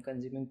very time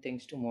consuming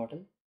things to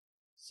model.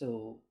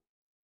 So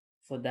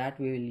for that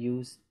we will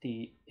use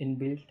the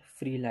inbuilt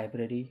free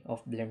library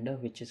of Blender,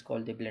 which is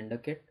called the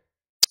Blender Kit.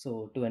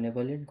 So to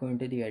enable it, go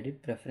into the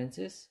edit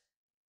preferences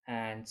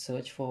and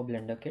search for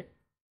Blender Kit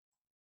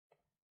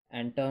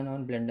and turn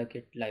on Blender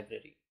Kit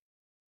library.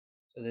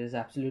 So this is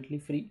absolutely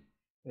free,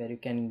 where you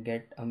can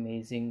get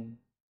amazing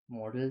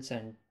models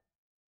and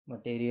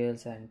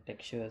materials and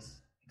textures,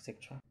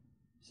 etc.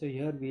 So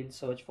here we'll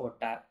search for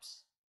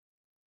tabs.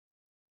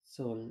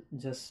 So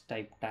just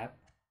type tab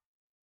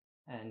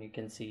and you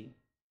can see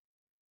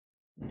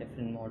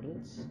different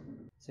models.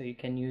 So you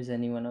can use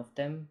any one of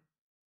them.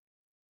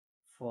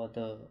 For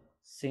the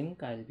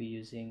sync, I'll be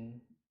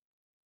using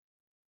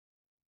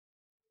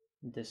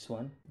this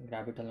one.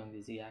 Grab it along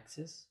the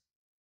z-axis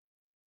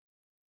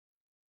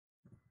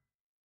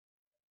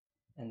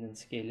and then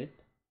scale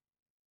it.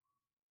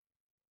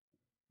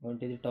 Go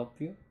into the top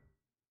view,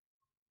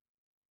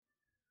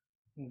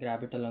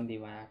 grab it along the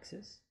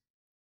y-axis,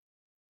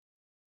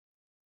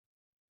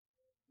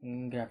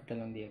 grab it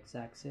along the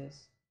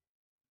x-axis,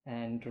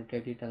 and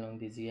rotate it along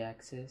the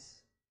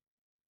z-axis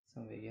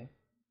somewhere here.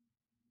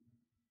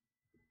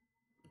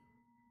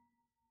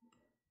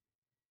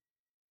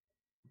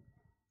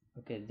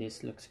 Okay,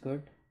 this looks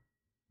good.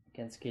 You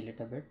can scale it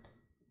a bit.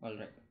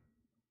 Alright.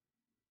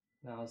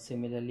 Now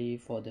similarly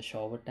for the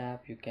shower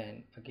tab, you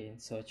can again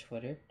search for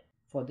it.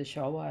 For the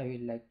shower, I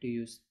will like to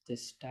use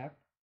this tab.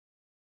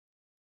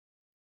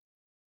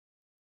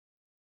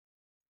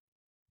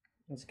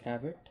 Let's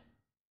grab it.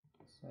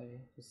 Sorry,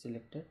 just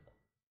select it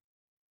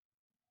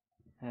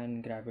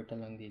and grab it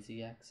along the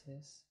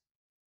z-axis.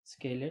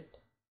 Scale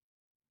it.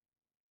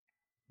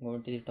 Go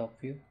to the top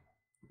view.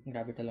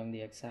 Grab it along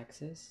the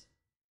x-axis.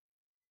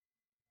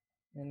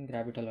 Then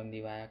grab it along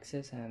the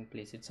y-axis and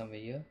place it somewhere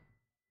here.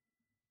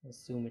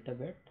 Let's zoom it a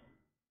bit.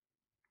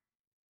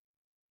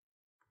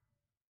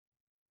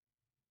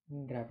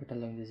 Grab it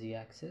along the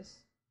z-axis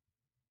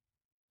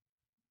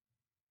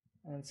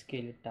and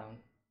scale it down.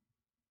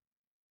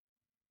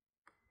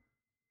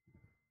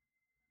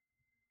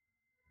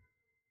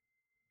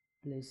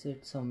 Place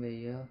it somewhere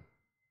here.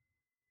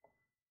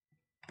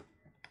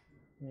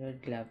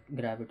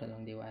 Grab it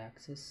along the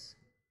y-axis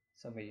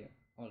somewhere here.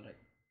 Alright.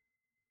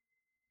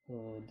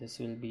 So this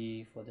will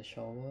be for the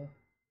shower.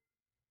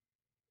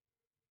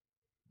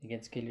 You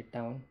can scale it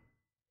down.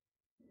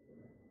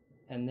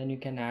 And then you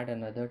can add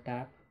another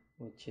tab,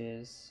 which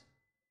is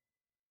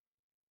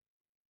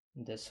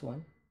this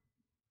one.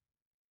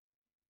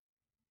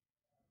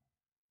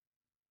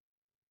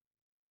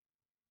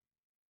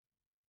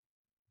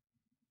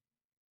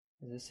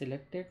 Just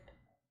select it,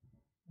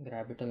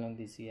 grab it along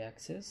the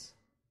z-axis,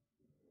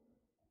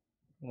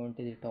 go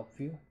into the top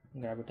view,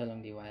 grab it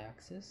along the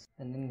y-axis,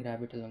 and then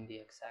grab it along the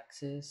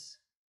x-axis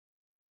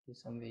to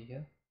somewhere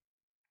here,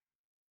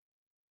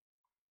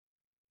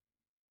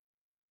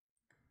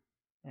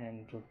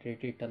 and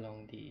rotate it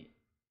along the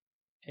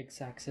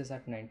x-axis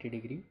at 90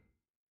 degree,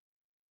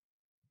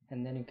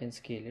 and then you can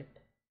scale it.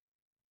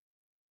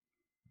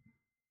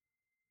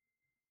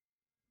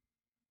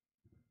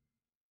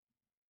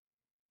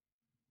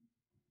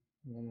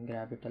 And then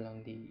grab it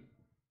along the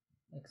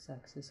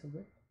x-axis a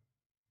bit.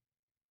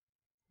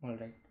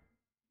 Alright.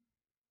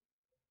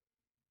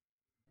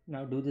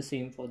 Now do the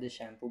same for the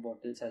shampoo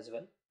bottles as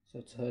well.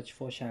 So search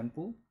for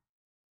shampoo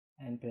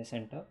and press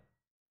enter.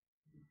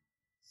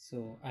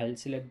 So I'll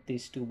select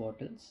these two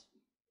bottles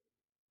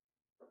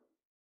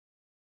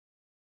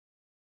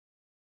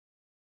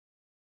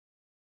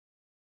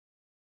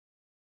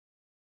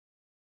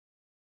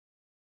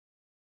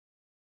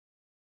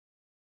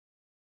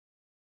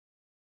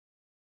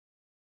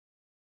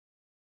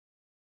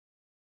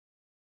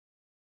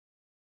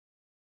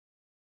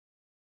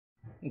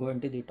go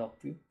into the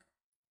top view,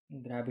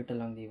 grab it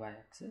along the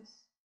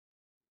y-axis,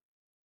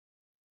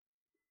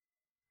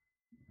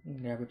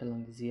 grab it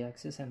along the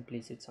z-axis and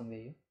place it somewhere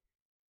here.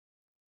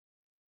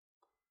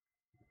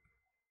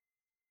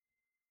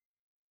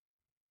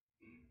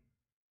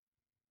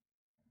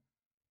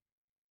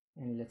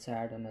 And let's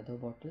add another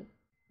bottle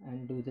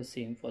and do the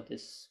same for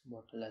this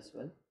bottle as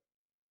well.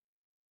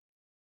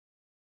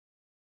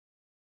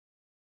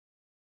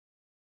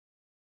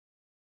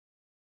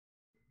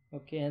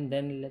 Okay, and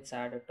then let's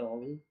add a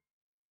towel.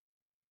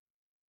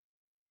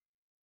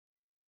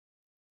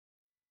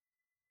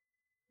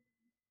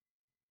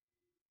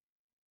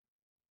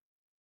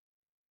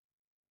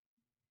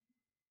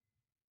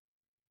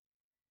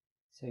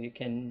 So you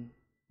can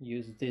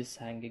use this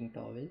hanging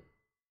towel,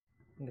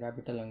 grab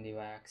it along the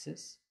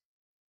y-axis,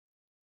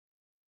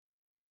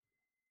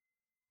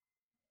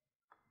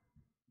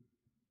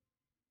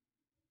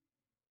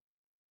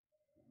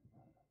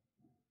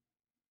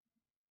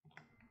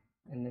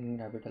 and then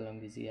grab it along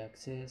the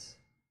z-axis,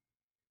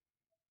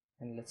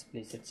 and let's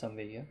place it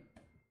somewhere here.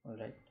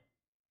 Alright,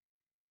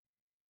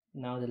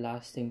 now the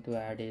last thing to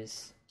add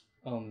is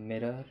a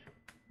mirror,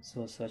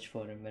 so search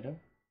for a mirror.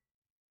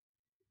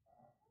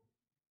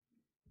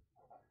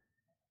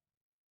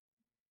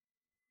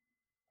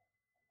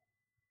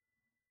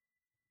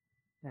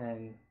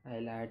 And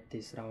I'll add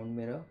this round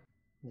mirror.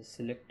 Just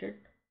select it,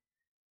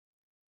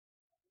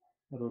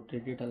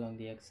 rotate it along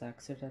the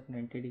x-axis at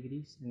 90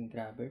 degrees and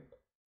grab it,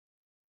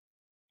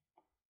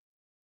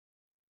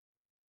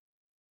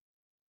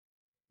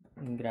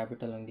 and grab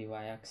it along the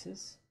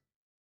y-axis,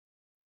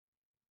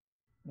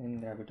 and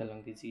grab it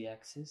along the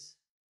z-axis,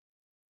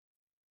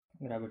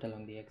 grab it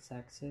along the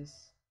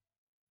x-axis,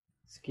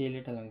 scale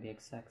it along the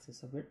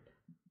x-axis a bit,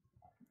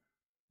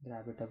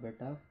 grab it a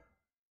bit up.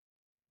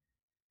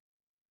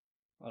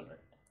 Alright,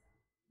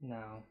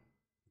 now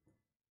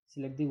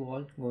select the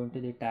wall, go into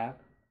the tab,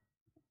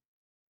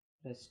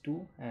 press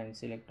 2 and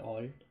select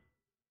alt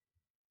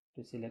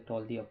to select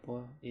all the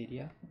upper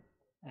area,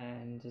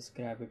 and just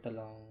grab it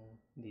along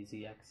the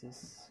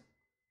z-axis.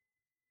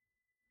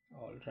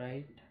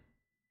 Alright,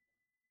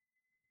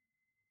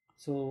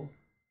 so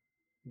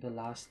the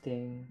last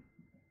thing,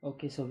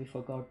 okay, so we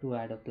forgot to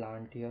add a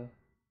plant here.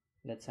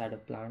 Let's add a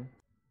plant.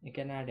 You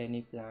can add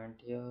any plant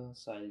here,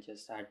 so I'll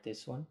just add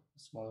this one, a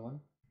small one.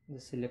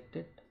 Just select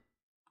it,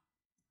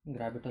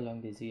 grab it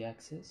along the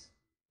z-axis,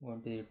 go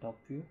to the top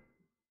view,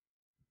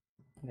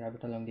 grab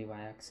it along the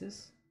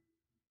y-axis,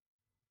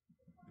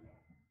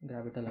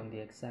 grab it along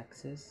the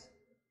x-axis,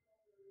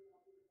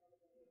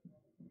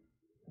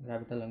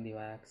 grab it along the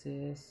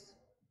y-axis,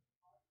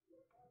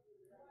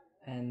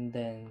 and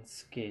then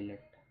scale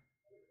it.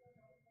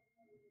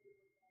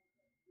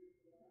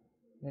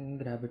 Then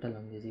grab it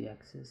along the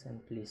z-axis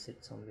and place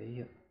it somewhere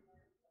here.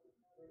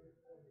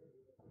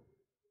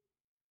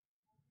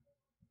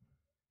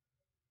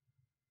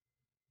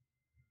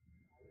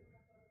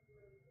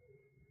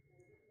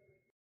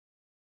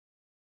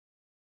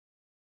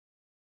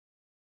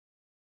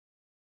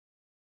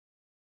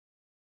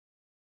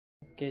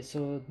 Okay,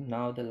 so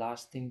now the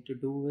last thing to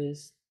do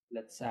is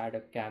let's add a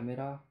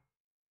camera.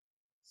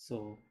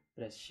 So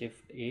press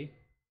Shift A,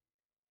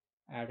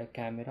 add a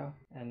camera,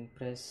 and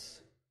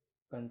press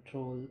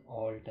Control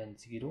Alt and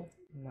 0.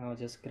 Now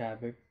just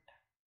grab it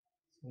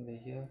somewhere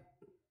here,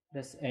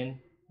 press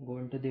N, go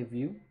into the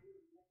view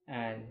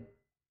and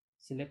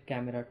select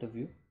camera to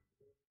view.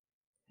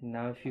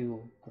 Now if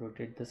you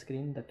rotate the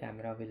screen, the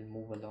camera will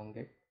move along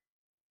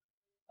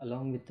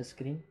with the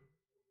screen.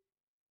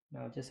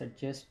 Now just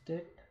adjust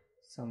it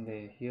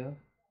somewhere here.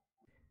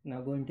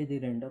 Now go into the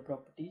render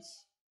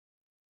properties,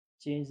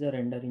 change the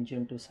render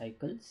engine to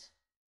cycles,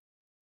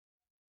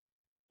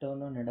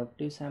 turn on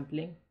adaptive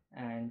sampling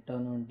and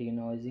turn on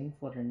denoising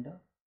for render,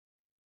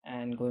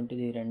 and go into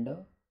the render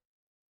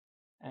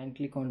and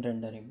click on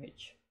render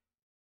image.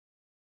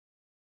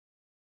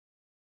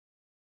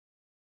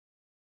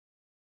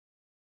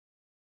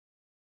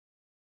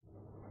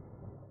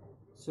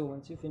 So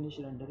once you finish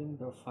rendering,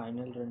 the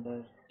final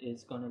render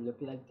is gonna look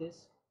like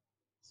this.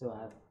 So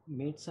I've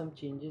made some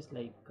changes,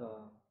 like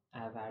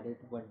I've added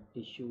one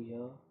tissue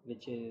here,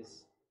 which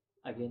is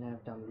again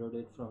I've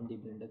downloaded from the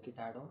Blender Kit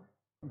add-on.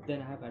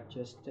 Then I have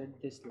adjusted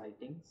this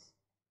lightings,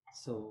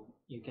 so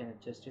you can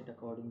adjust it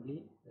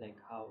accordingly, like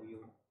how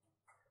you,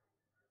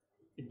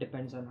 it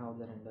depends on how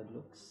the render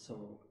looks.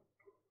 So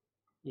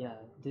yeah,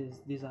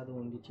 these are the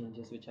only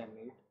changes which I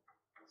made.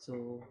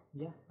 So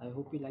yeah, I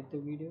hope you like the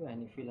video,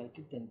 and if you like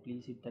it, then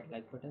please hit that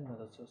like button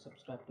and also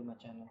subscribe to my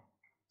channel.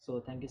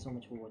 So thank you so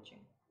much for watching.